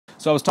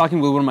So I was talking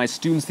with one of my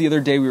students the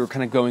other day. We were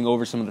kind of going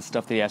over some of the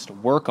stuff that he has to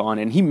work on,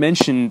 and he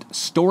mentioned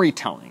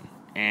storytelling.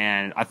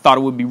 And I thought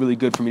it would be really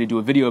good for me to do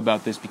a video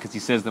about this because he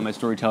says that my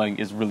storytelling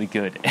is really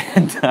good,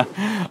 and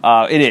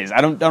it is.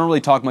 I don't really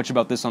talk much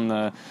about this on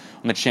the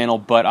channel,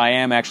 but I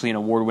am actually an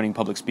award-winning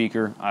public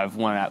speaker. I've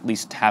won at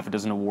least half a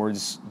dozen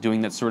awards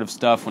doing that sort of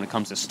stuff when it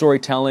comes to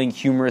storytelling,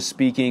 humorous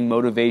speaking,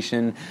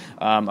 motivation.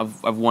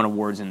 I've won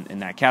awards in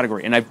that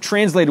category, and I've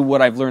translated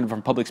what I've learned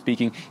from public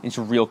speaking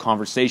into real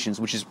conversations,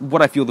 which is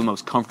what I feel the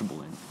most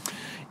comfortable in.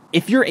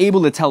 If you're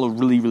able to tell a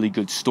really, really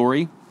good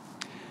story,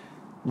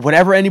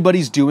 whatever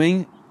anybody's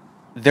doing,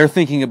 they're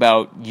thinking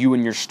about you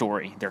and your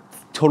story. They're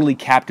totally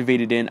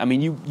captivated in. I mean,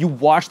 you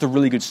watch the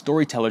really good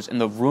storytellers and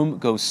the room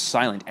goes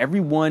silent.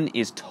 Everyone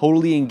is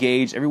totally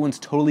engaged. Everyone's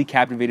totally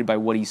captivated by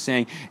what he's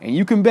saying. And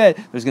you can bet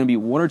there's going to be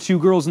one or two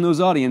girls in those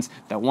audience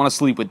that want to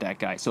sleep with that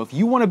guy. So if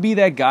you want to be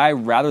that guy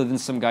rather than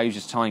some guy who's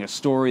just telling a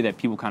story that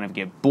people kind of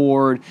get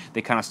bored,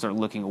 they kind of start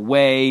looking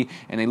away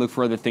and they look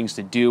for other things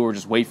to do or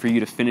just wait for you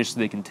to finish so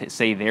they can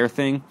say their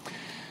thing,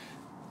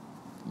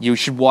 you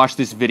should watch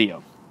this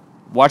video.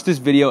 Watch this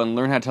video and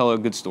learn how to tell a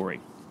good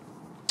story.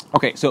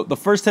 Okay, so the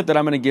first tip that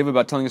I'm going to give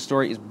about telling a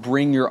story is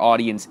bring your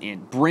audience in.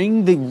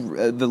 Bring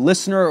the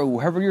listener or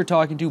whoever you're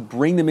talking to,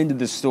 bring them into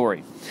the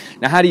story.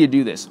 Now, how do you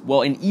do this?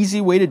 Well, an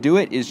easy way to do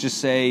it is just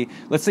say,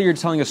 let's say you're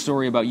telling a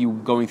story about you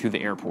going through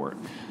the airport.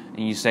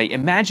 And you say,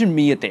 imagine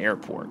me at the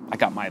airport. I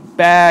got my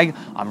bag,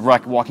 I'm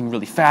walking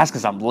really fast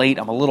because I'm late,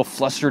 I'm a little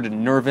flustered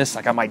and nervous,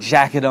 I got my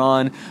jacket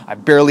on, I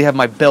barely have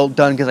my belt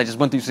done because I just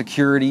went through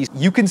security.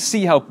 You can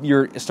see how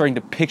you're starting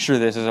to picture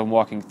this as I'm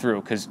walking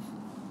through, because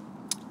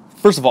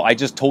first of all, I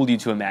just told you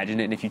to imagine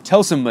it, and if you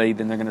tell somebody,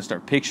 then they're going to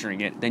start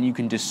picturing it, then you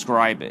can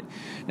describe it.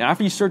 Now,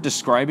 after you start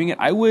describing it,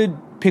 I would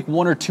pick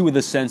one or two of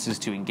the senses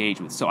to engage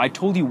with. So I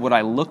told you what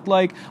I looked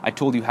like, I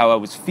told you how I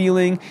was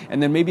feeling,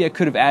 and then maybe I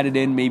could have added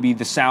in maybe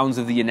the sounds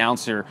of the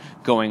announcer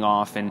going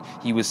off, and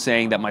he was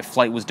saying that my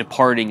flight was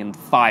departing in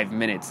 5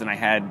 minutes, and I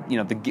had,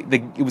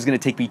 it was going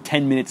to take me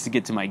 10 minutes to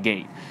get to my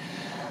gate.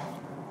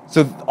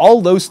 So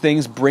all those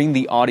things bring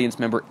the audience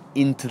member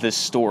into the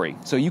story.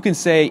 So you can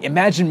say,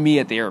 imagine me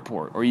at the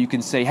airport, or you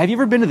can say, have you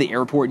ever been to the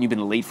airport and you've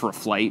been late for a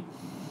flight?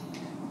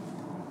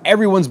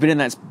 Everyone's been in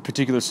that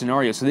particular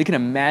scenario, so they can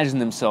imagine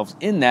themselves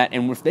in that,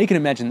 and if they can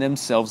imagine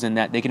themselves in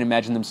that, they can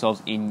imagine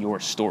themselves in your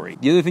story.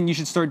 The other thing you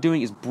should start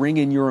doing is bring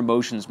in your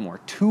emotions more.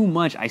 Too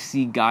much I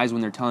see guys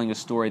when they're telling a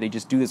story, they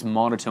just do this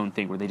monotone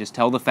thing where they just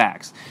tell the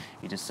facts.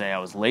 You just say, I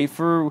was late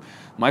for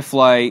my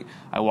flight,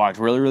 I walked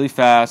really, really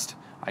fast,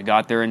 I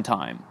got there in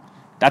time.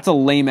 That's a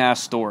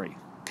lame-ass story,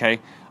 okay?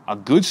 A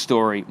good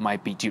story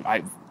might be, dude,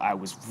 I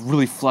was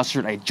really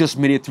flustered. I just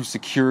made it through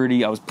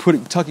security. I was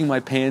tucking my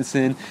pants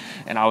in,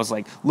 and I was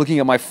like looking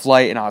at my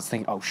flight, and I was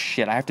thinking, oh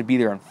shit, I have to be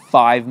there in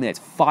 5 minutes.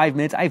 5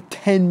 minutes? I have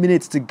 10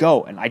 minutes to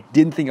go, and I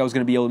didn't think I was going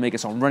to be able to make it,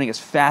 so I'm running as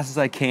fast as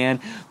I can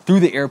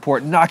through the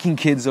airport, knocking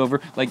kids over.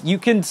 Like, you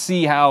can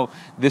see how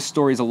this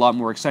story is a lot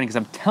more exciting because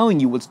I'm telling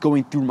you what's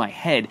going through my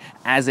head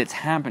as it's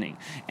happening.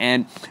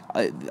 And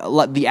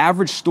the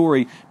average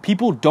story,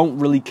 people don't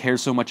really care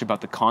so much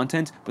about the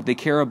content, but they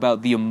care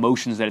about the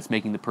emotions that it's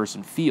making the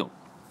person feel.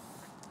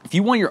 If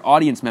you want your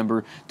audience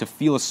member to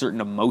feel a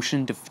certain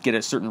emotion, to get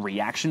a certain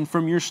reaction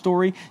from your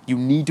story, you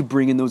need to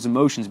bring in those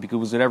emotions,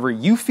 because whatever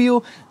you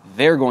feel,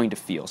 they're going to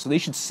feel. So they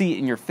should see it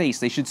in your face.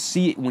 They should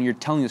see it when you're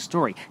telling the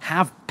story.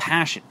 Have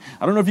passion.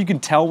 I don't know if you can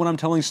tell when I'm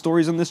telling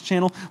stories on this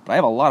channel, but I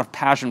have a lot of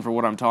passion for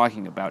what I'm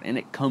talking about, and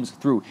it comes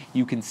through.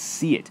 You can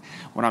see it.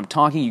 When I'm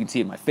talking, you can see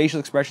it in my facial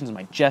expressions,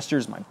 my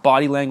gestures, my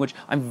body language.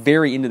 I'm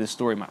very into this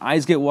story. My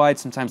eyes get wide.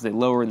 Sometimes they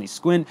lower and they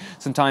squint.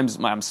 Sometimes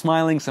I'm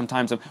smiling.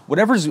 Sometimes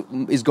whatever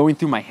is going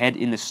through my head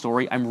in the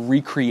story, I'm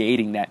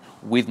recreating that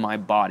with my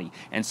body.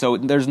 And so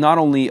there's not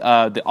only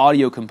the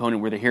audio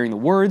component where they're hearing the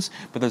words,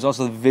 but there's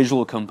also the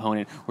visual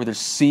component where they're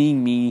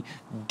seeing me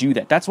do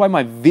that. That's why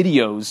my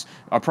videos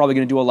are probably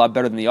going to do a lot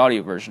better than the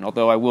audio version,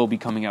 although I will be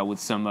coming out with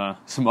some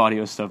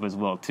audio stuff as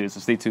well too, so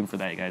stay tuned for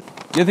that, guys.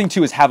 The other thing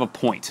too is have a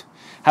point.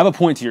 Have a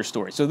point to your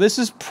story. So this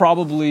is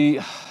probably,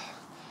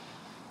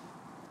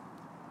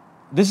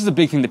 this is a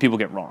big thing that people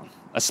get wrong,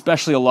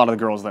 especially a lot of the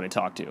girls that I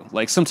talk to.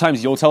 Like,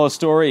 sometimes you'll tell a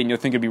story and you'll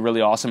think it'd be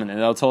really awesome, and then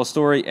they'll tell a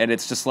story and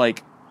it's just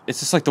like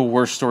the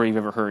worst story you've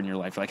ever heard in your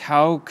life. Like,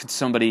 how could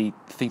somebody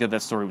think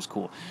that story was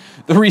cool?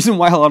 The reason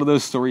why a lot of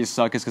those stories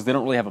suck is because they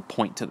don't really have a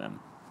point to them.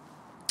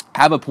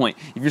 Have a point.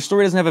 If your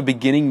story doesn't have a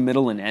beginning,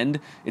 middle, and end,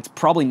 it's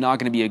probably not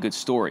going to be a good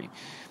story.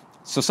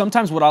 So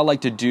sometimes what I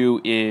like to do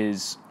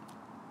is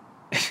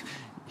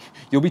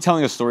you'll be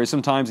telling a story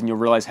sometimes and you'll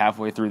realize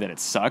halfway through that it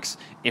sucks.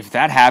 If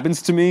that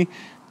happens to me,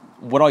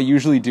 what I'll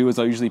usually do is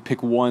I'll usually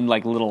pick one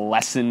like little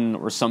lesson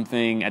or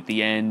something at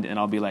the end, and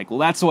I'll be like, well,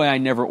 that's why I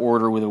never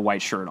order with a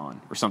white shirt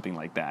on, or something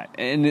like that.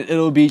 And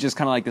it'll be just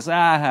kind of like this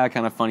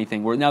kind of funny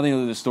thing where now they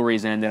know the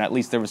story's end and at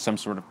least there was some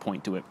sort of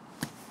point to it.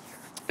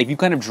 If you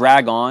kind of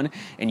drag on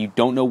and you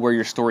don't know where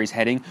your story's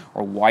heading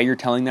or why you're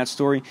telling that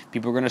story,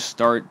 people are going to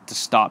start to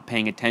stop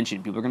paying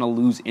attention. People are going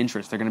to lose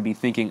interest. They're going to be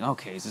thinking,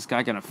 okay, is this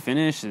guy going to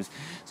finish so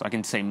I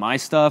can say my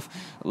stuff?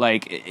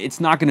 Like, it's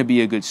not going to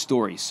be a good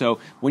story. So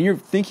when you're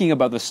thinking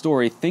about the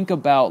story, think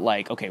about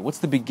like, okay, what's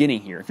the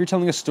beginning here? If you're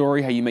telling a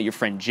story how you met your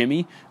friend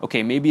Jimmy,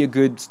 okay, maybe a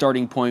good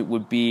starting point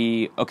would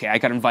be, okay, I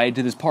got invited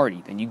to this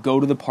party. Then you go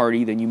to the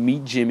party, then you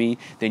meet Jimmy,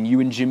 then you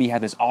and Jimmy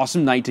have this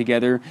awesome night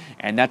together,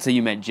 and that's how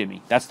you met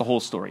Jimmy. That's the whole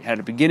story. It had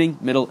a beginning,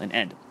 middle, and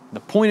end. The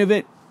point of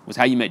it was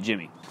how you met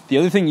Jimmy. The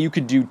other thing you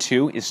could do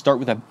too is start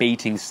with a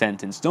baiting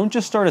sentence. Don't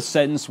just start a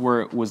sentence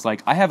where it was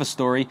like, I have a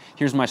story,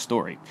 here's my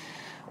story.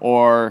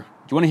 Or,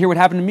 do you want to hear what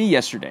happened to me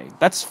yesterday?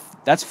 That's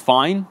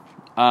fine.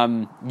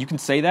 You can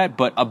say that,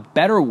 but a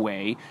better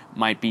way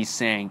might be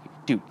saying,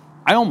 dude,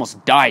 I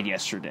almost died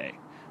yesterday.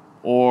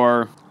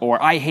 Or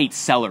I hate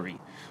celery.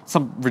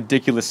 Some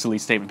ridiculous, silly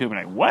statement. People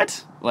are like,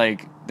 what?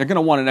 Like, they're going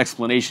to want an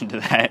explanation to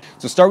that.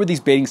 So start with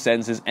these baiting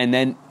sentences, and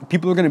then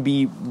people are going to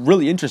be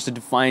really interested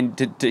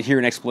to hear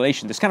an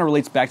explanation. This kind of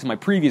relates back to my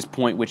previous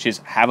point, which is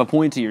have a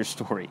point to your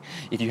story.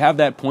 If you have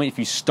that point, if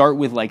you start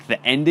with like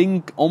the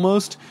ending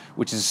almost,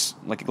 which is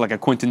like a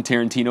Quentin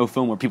Tarantino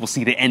film where people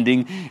see the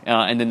ending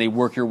and then they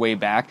work your way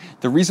back.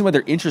 The reason why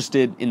they're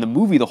interested in the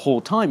movie the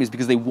whole time is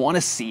because they want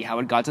to see how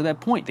it got to that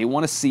point. They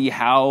want to see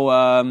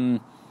how...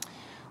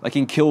 like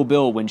in Kill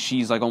Bill, when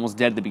she's like almost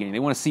dead at the beginning. They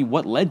want to see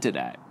what led to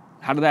that.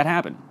 How did that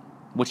happen?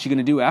 What's she going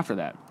to do after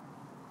that?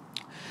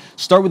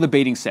 Start with a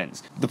baiting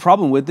sentence. The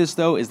problem with this,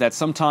 though, is that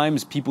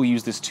sometimes people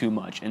use this too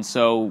much. And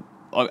so,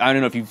 I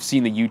don't know if you've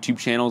seen the YouTube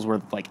channels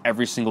where like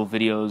every single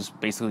video is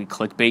basically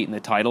clickbait in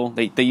the title.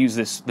 They use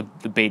this,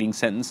 the baiting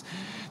sentence.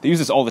 They use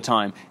this all the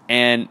time.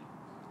 And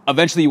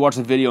eventually you watch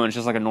the video and it's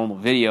just like a normal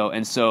video,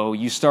 and so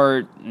you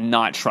start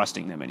not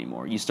trusting them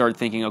anymore. You start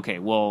thinking, okay,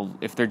 well,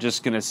 if they're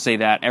just going to say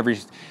that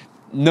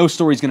no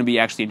story is going to be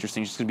actually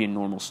interesting. It's just going to be a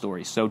normal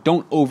story. So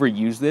don't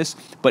overuse this.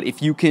 But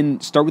if you can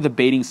start with a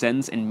baiting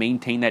sentence and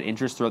maintain that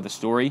interest throughout the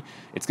story,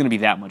 it's going to be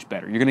that much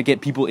better. You're going to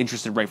get people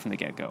interested right from the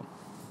get-go.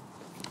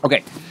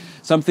 Okay,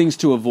 some things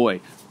to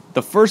avoid.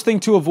 The first thing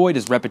to avoid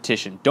is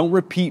repetition. Don't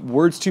repeat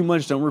words too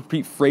much. Don't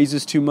repeat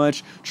phrases too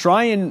much.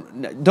 Try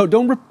and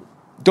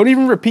don't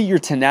even repeat your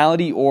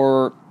tonality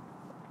or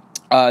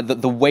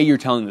the way you're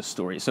telling the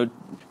story. So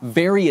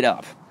vary it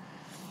up.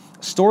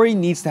 Story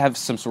needs to have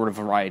some sort of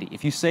variety.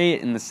 If you say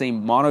it in the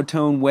same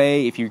monotone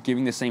way, if you're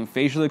giving the same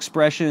facial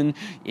expression,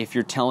 if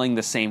you're telling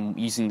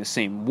using the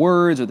same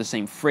words or the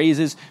same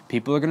phrases,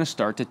 people are going to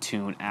start to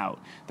tune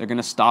out. They're going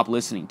to stop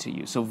listening to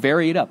you. So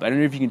vary it up. I don't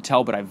know if you can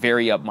tell, but I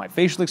vary up my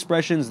facial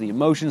expressions, the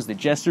emotions, the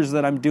gestures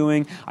that I'm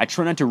doing. I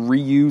try not to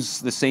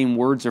reuse the same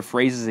words or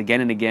phrases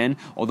again and again,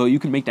 although you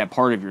can make that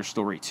part of your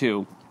story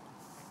too.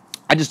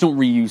 I just don't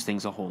reuse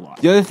things a whole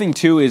lot. The other thing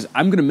too is,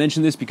 I'm going to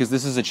mention this because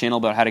this is a channel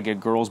about how to get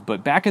girls,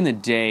 but back in the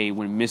day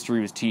when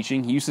Mystery was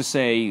teaching, he used to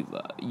say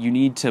you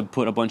need to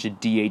put a bunch of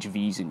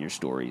DHVs in your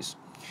stories.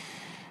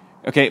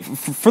 Okay,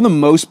 for the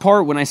most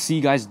part, when I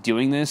see guys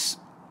doing this,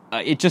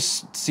 it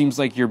just seems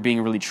like you're being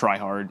really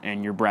try-hard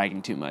and you're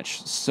bragging too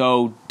much.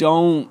 So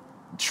don't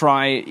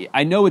try.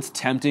 I know it's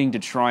tempting to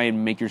try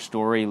and make your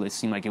story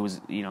seem like it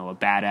was, a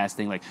badass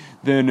thing. Like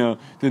then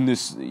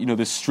this,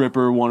 this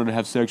stripper wanted to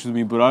have sex with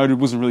me, but I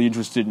wasn't really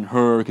interested in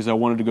her because I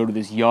wanted to go to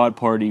this yacht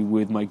party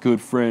with my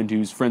good friend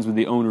who's friends with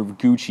the owner of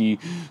Gucci.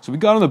 So we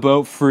got on the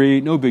boat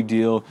free, no big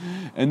deal,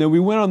 and then we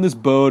went on this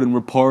boat and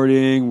we're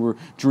partying, we're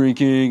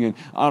drinking, and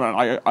I don't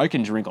know. I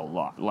can drink a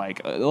lot.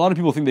 Like a lot of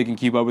people think they can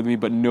keep up with me,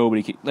 but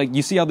nobody can. Like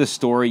you see how this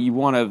story, you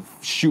want to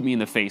shoot me in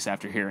the face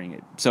after hearing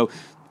it. So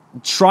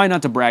try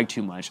not to brag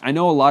too much. I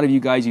know a lot of you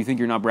guys, you think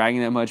you're not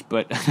bragging that much,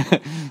 but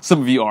some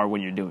of you are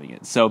when you're doing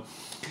it. So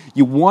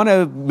you want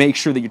to make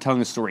sure that you're telling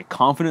the story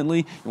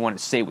confidently. You want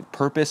to say it with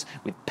purpose,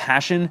 with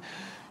passion.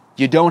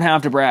 You don't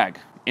have to brag.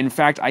 In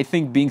fact, I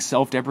think being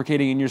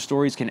self-deprecating in your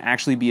stories can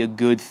actually be a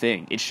good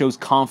thing. It shows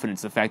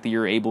confidence, the fact that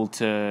you're able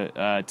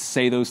to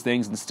say those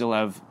things and still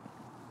have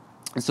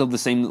the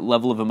same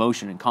level of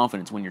emotion and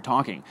confidence when you're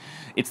talking.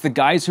 It's the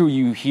guys who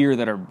you hear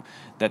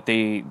that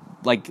they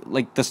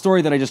like the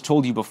story that I just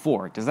told you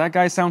before. Does that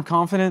guy sound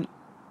confident?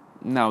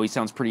 No, he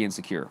sounds pretty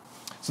insecure.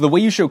 So the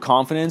way you show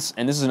confidence,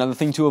 and this is another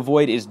thing to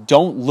avoid, is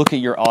don't look at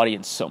your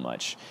audience so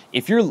much.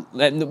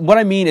 What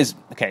I mean is,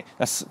 okay,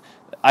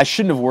 I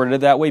shouldn't have worded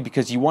it that way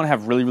because you want to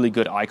have really, really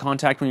good eye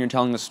contact when you're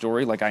telling the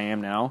story like I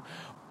am now,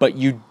 but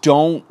you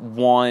don't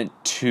want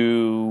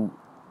to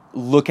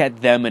look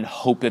at them and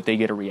hope that they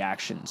get a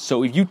reaction.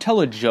 So if you tell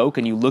a joke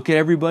and you look at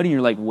everybody and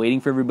you're like waiting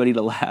for everybody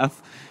to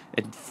laugh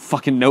and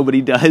fucking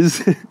nobody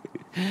does,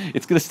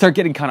 it's going to start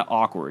getting kind of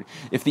awkward.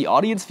 If the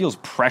audience feels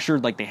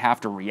pressured, like they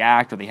have to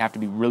react or they have to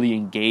be really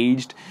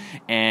engaged,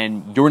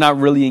 and you're not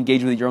really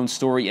engaged with your own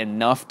story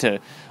enough to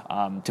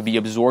be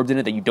absorbed in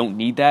it, that you don't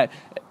need that,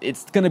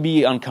 it's going to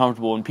be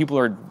uncomfortable, and people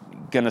are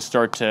going to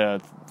start to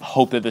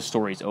hope that the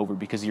story is over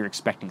because you're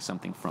expecting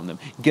something from them.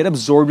 Get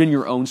absorbed in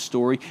your own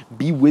story,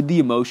 be with the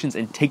emotions,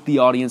 and take the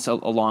audience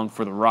along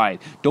for the ride.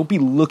 Don't be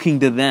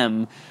looking to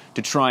them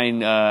to try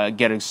and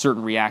get a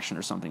certain reaction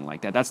or something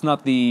like that. That's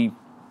not the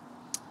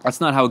That's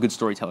not how a good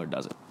storyteller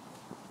does it.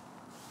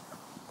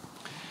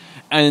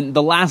 And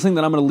the last thing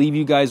that I'm going to leave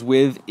you guys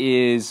with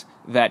is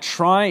that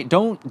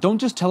don't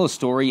just tell a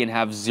story and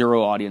have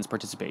zero audience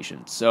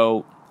participation.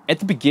 So at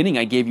the beginning,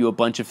 I gave you a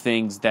bunch of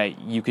things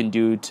that you can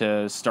do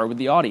to start with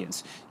the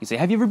audience. You say,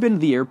 have you ever been to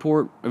the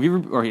airport? Have you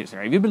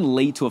ever been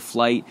late to a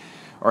flight?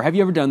 Or have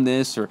you ever done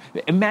this? Or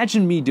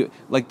imagine me do,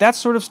 like that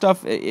sort of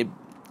stuff.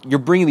 You're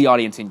bringing the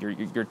audience in.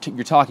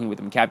 You're talking with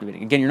them,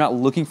 captivating. Again, you're not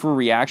looking for a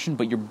reaction,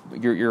 but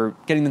you're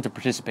getting them to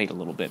participate a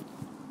little bit.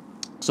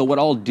 So what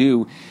I'll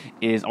do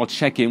is I'll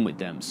check in with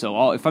them.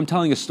 So if I'm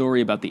telling a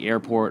story about the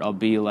airport, I'll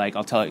be like,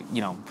 I'll tell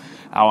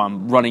how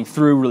I'm running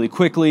through really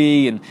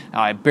quickly and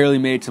I barely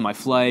made it to my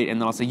flight,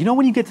 and then I'll say,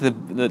 when you get to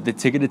the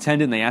ticket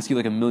attendant and they ask you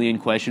like a million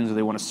questions, or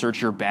they want to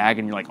search your bag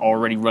and you're like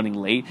already running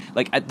late,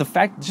 like the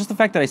fact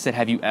that I said,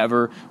 have you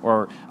ever,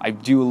 or I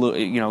do a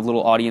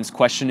little audience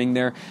questioning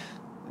there,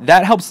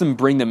 that helps them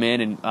bring them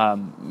in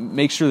and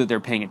make sure that they're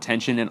paying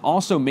attention, and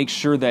also make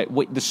sure that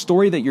the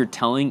story that you're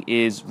telling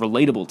is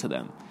relatable to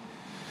them.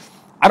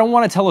 I don't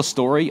want to tell a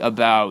story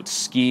about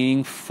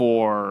skiing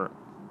for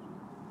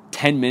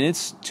 10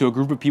 minutes to a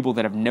group of people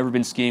that have never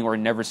been skiing or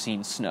never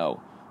seen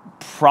snow.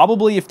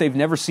 Probably if they've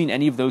never seen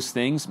any of those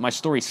things, my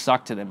story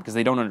sucked to them because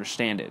they don't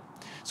understand it.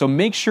 So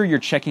make sure you're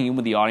checking in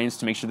with the audience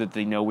to make sure that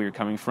they know where you're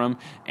coming from.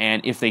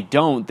 And if they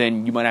don't,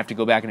 then you might have to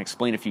go back and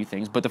explain a few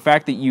things. But the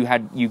fact that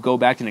you go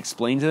back and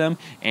explain to them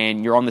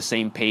and you're on the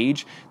same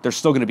page, they're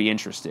still going to be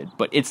interested.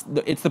 But it's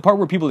the part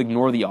where people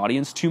ignore the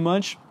audience too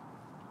much,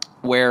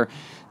 where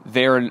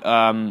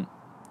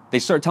they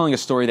start telling a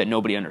story that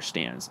nobody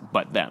understands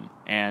but them,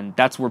 and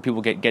that's where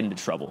people get into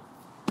trouble.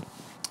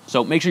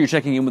 So make sure you're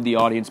checking in with the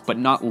audience, but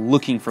not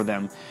looking for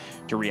them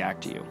to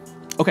react to you.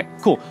 Okay,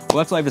 cool. Well,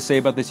 that's all I have to say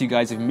about this, you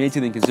guys. If you made it to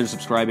the end, consider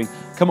subscribing.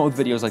 Come out with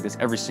videos like this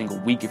every single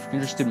week. If you're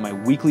interested in my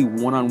weekly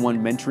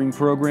one-on-one mentoring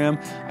program,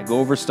 I go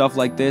over stuff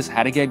like this,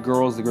 how to get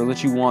girls, the girl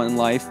that you want in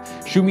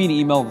life. Shoot me an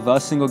email,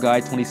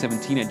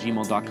 TheSingleGuy2017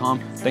 @gmail.com.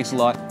 Thanks a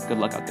lot. Good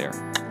luck out there.